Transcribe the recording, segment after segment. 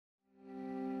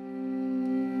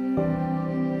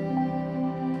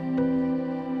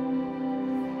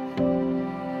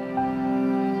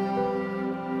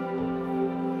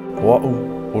Wa'u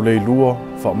o Leilua,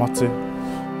 Faamate.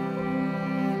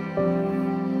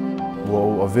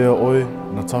 Wa'u avea oe,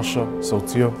 Natasha,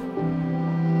 Sautia.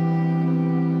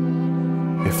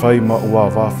 E whai ma ua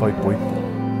wāwhai poipo.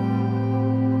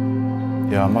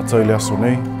 E a mata i le aso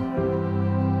nei,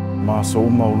 ma so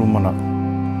uma o lumana.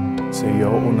 Se ia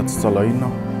o na tatalaina,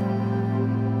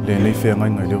 le nei whea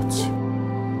ngai leoti.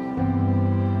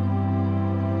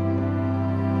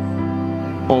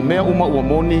 O mea uma ua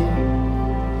moni,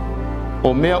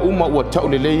 o mea uma ua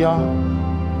tauleleia,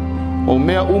 o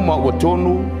mea uma ua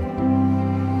tonu,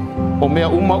 o mea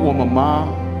uma ua mama,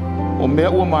 o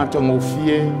mea ua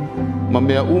matangofie, ma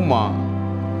mea uma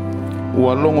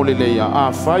ua longo leleia.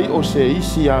 A whai o se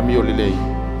isi a mi o lelei,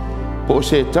 po o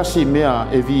se tasi mea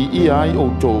e vi ia ai o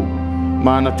tō,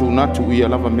 ma natu natu ia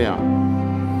lava mea.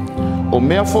 O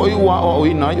mea foi ua o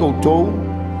ina ai o tō,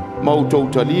 ma o tō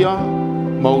talia,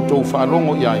 ma o tō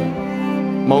whaalongo iai,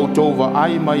 ma o tō wa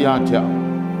ai mai a te au,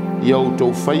 ia o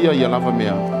tō whaia ia lava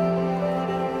mea.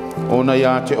 Ona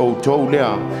ia te o tō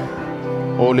lea,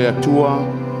 o lea tua,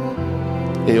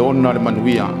 e ona le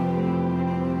manuia.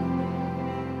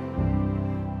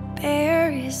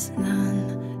 There is none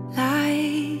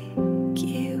like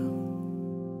you.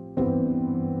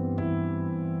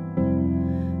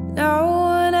 No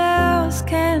one else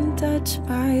can touch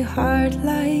my heart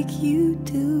like you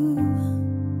do.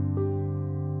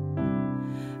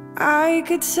 I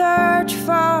could search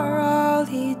for all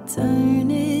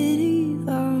eternity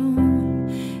long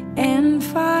and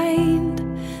find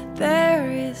there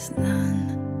is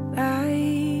none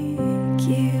like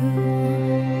you.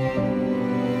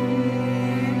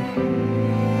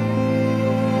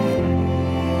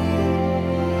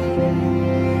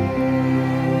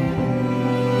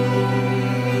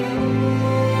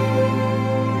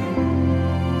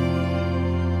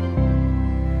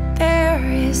 There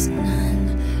is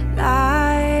none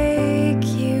like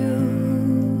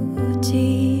you,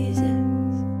 Jesus.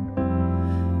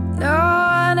 No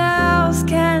one else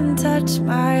can touch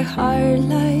my heart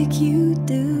like you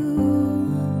do.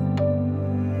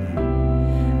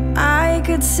 I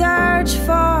could search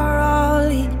for all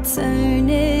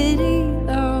eternity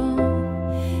long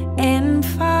and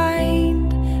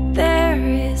find there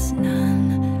is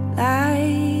none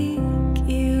like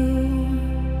you.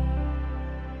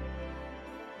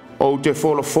 O te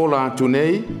fola atu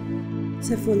nei,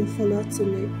 Te whalafola atu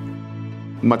nei,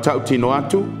 matau tino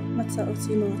atu, matao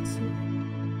tino atu,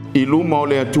 i luma o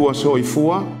le atua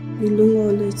soifua, I lunga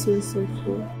o le tua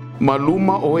soifua, ma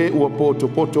luma o e ua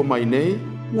poto mai nei,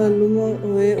 ma luma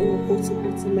o e ua poto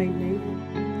mai nei,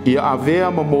 ia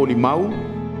avea ma moli mau,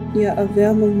 ia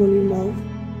avea ma moli mau,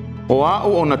 o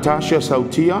au o Natasha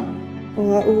Sautia,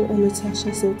 o au o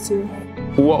Natasha Sautia,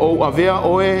 ua o avea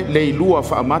oe Leilua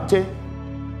Faamate,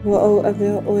 ua au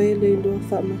avea oe Leilua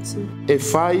Faamate, e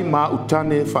whai ma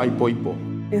utane whai poipo.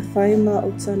 e whai ma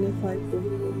utane whaipo,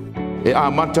 E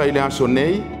a mata i le aso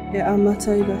nei, e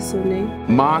amata I laso nei,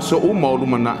 ma so uma o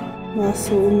lumana, ma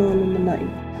so uma o manai,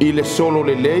 i le solo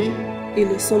le lei, I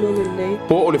le solo le lei,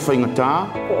 po o le whaingatā,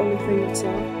 po o le whaingata,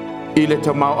 i le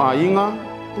tamau a inga,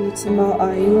 I le tamau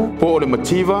a inga, po o le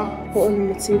mativa, po o le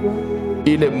matiba,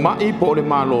 i le mai po o le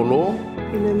malolo,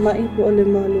 I le mai po o le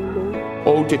malolo,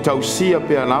 o te tausia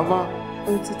pea lava,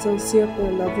 o te tausia po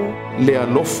lava, le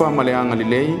alofa ma le anga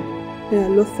lei, e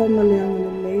alofa ma le anga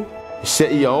le lei, se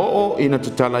ia o ina te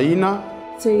talaina,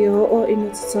 te ia o ina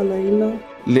te talaina,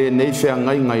 le nei whea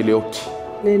ngai le oti.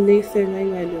 le nei whengai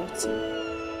ngai le oti.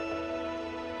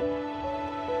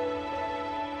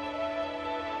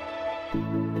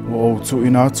 O tu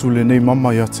ina atu le nei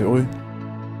mama ia te oi.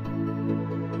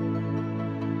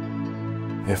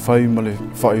 E whai ma le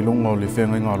whailonga o le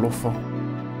whenga ngā lofa.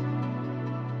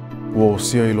 Ua o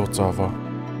sia I lo tāwā.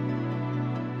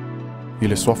 I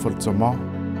le swafa le tamā.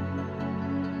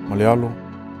 Ma le alo.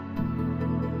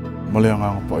 Ma le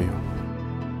anganga paia.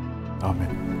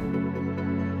 Amen.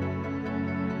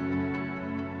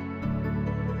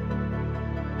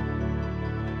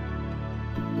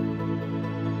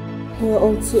 Ua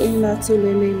o tu ina atu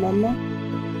le nei mama,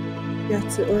 ia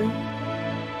te oi.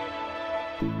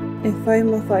 E whai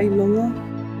ma whailonga,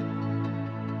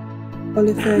 o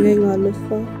le whengai ngā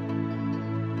lofa.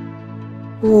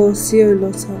 Ua o sia I lo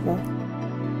tāwā.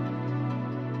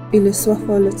 I le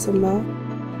swafa le tamā,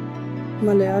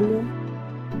 ma le alo,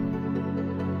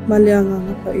 ma le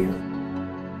anganga paia.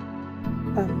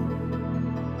 Amen.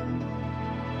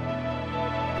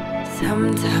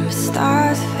 Sometimes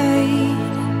stars fade,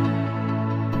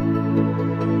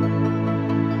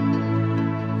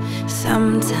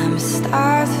 Sometimes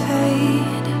stars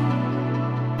fade,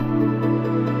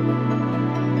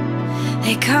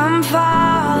 they come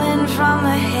falling from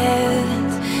the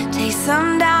heavens, chase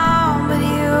them down but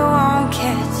you won't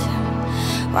catch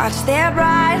them. Watch their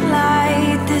bright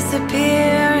light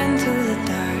disappear into the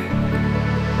dark.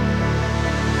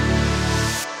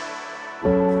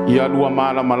 Ia lua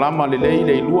malama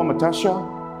Leilua matasha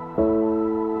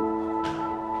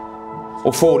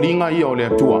o fōlinga ia o le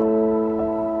atua.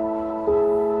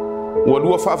 Ua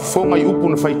lua whaafafonga I upu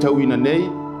na whaitauina nei,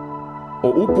 o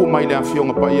upu mai le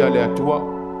awhionga pa ia le atua,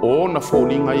 o na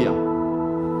fōlinga ia.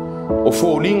 O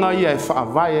fōlinga ia e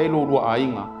whaavai e lo lua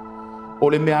ainga, o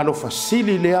le mea alo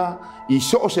fasili lea I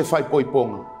so se whai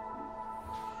poiponga.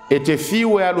 E te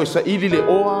fiu e alo e sa ili le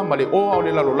oa, ma le oa o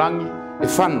le lalolangi, e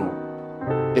whanu,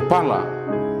 e pala.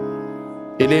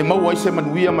 E le maua I se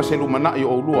manuia ma se lumana I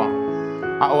o lua.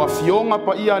 A o awhionga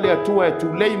pa ia le atua e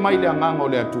tu lei mai le anganga o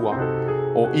le atua,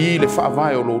 o I le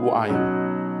whaavai o lo lua ainga.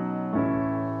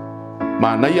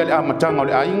 Ma naia le amatanga o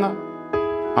le ainga,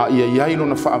 a ia iailo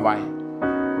na whaavai.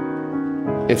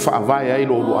 E whaavai ai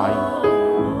lo lua ainga.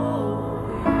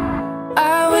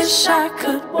 I wish I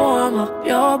could warm up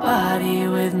your body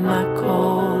with my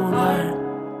cold heart.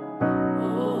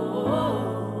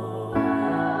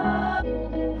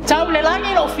 Tau le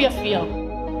langi lo fia.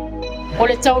 O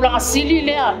le taulanga sili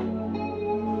lea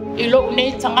I lo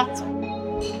nei tangata.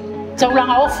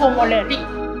 Taulanga ofo mo le li.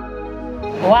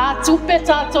 Wa tupe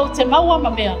tātou te maua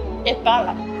mamea e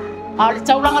pala. A le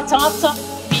taulanga tangata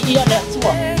I ia le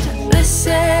atua.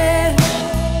 Listen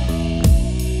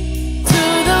to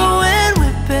the wind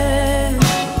whipping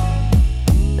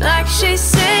like she's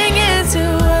singing to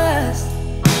us.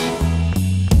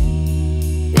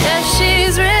 Yeah,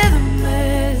 she's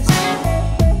rhythmless.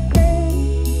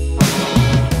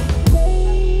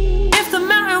 If the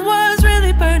mountain was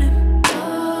really burning,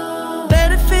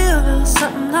 bet it feel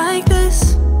something like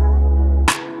this.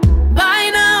 By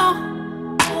now,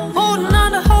 holding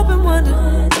on to hope and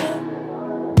wonder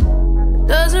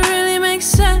doesn't really make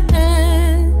sense.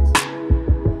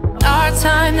 Our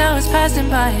time now is passing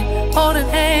by, holding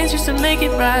hands just to make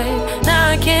it right. Now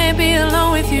I can't be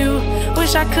alone with you,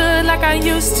 wish I could like I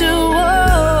used to.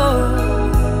 Whoa.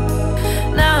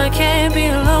 Now I can't be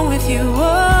alone with you.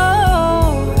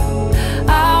 Whoa.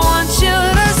 I want you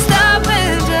to stop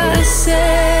and just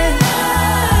listen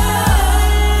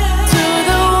to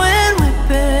the wind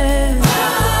whipping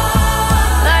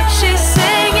like she's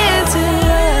singing to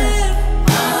us.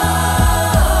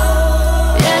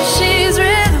 Yeah, she's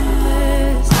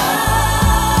rhythmless.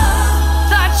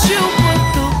 Thought you were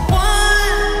the one.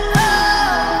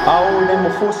 Au nei mo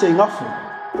fose ngafu.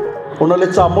 Ona le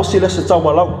tā mosi le se tau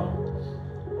malau.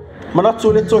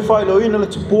 Manatu le toi whai leo ina le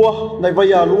tupua nei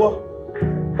vai a lua.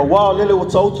 A wā lele o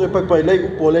tautu e pai lei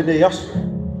upo le nei asu.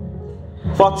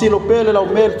 Whātilo pēle lau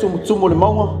mere tumu le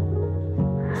maunga.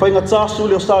 Whainga tāsu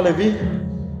leo sā le vi.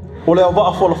 O le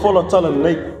awaa fola tala le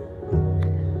nei.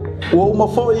 Ua uma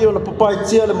fo I o na papai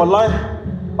tia le malai.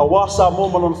 A wā sā mō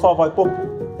malona whawai popu.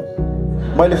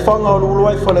 Mai le whanga o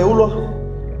luluai whale ulua.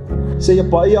 Se ia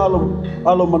pa ia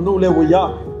alo manu le wa ia.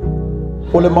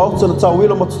 O le mauta na tau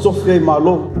ilo matutofi ai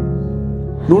malo.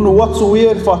 Nunu watu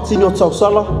ia le whaatini o tau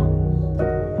sala.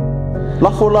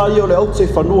 Lafo la ia o le aute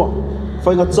whanua.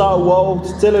 Whainga tā ua o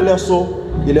te tele le aso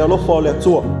I le alofa o le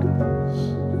atua.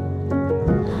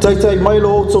 Taitai mailo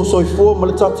o tau soifua ma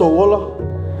le tātou ola.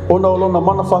 Ona o lona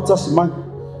mana whātasi mai.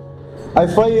 Ai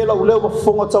whai e lau leo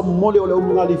mafonga tau momoli o le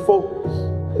umungali fau.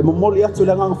 E momoli atu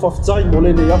le anganga whawhitai mo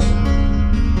le nei aso.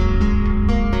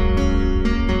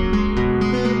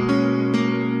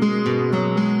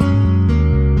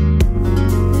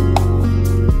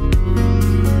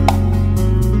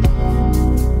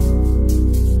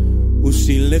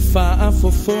 Le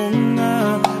whaafofonga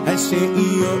ai se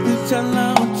io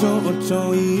utala o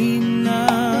toina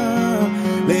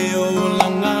leo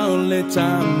langa o le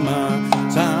tama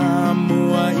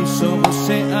Samoa iso o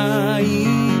se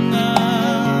aina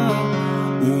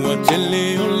ua te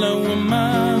leo laua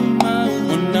mama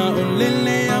ona o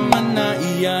lele amana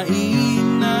ia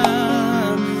ina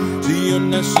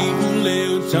siona si ule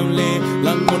o taule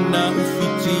langona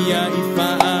ufitia I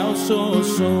whaao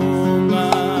sosonga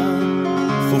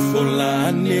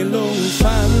Fofola nelo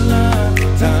fala,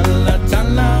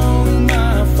 tala o ngā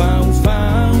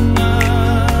whauwhaunga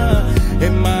E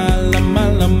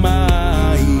mala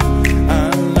mai,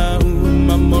 ala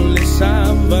umamole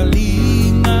sa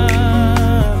valinga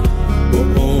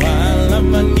O ala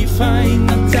mani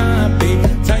whainga tape,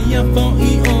 taia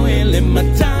voi o ele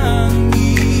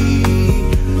matangi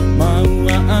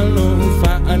Maua alo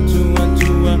wha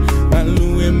atua,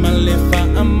 malu e male wha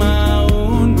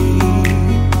amaoni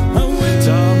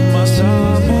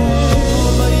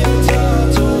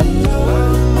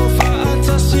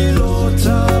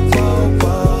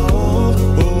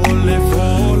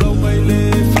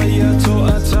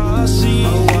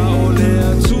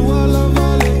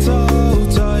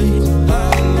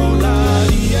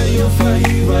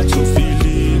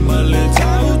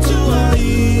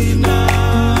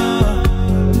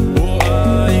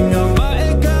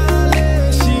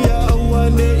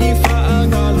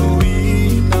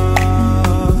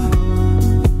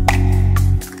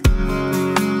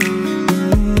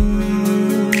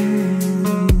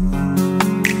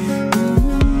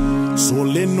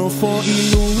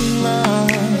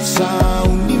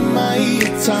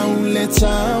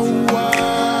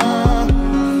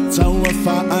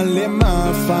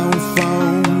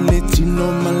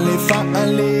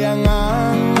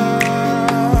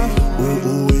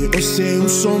se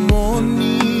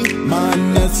usomoni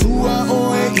mana tua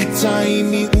oe I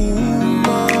taimi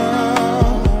uma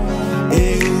e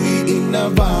ui ina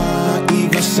va I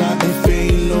vasa e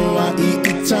feiloa I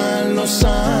italo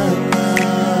sana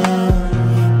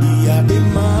ia e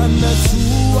mana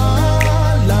tua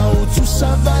lau tu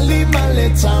savali male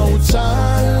tau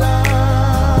tala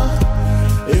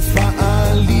e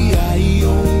faali ai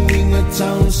o inga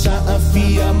tau sa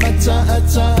afia mata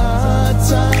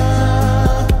atata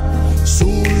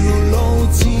sulu lo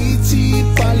titi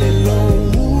pale lo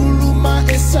ulu ma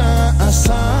esa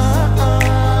asa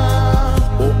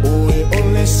o e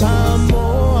ole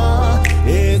Samoa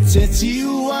e te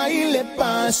tiu ai le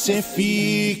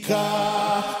Pacifica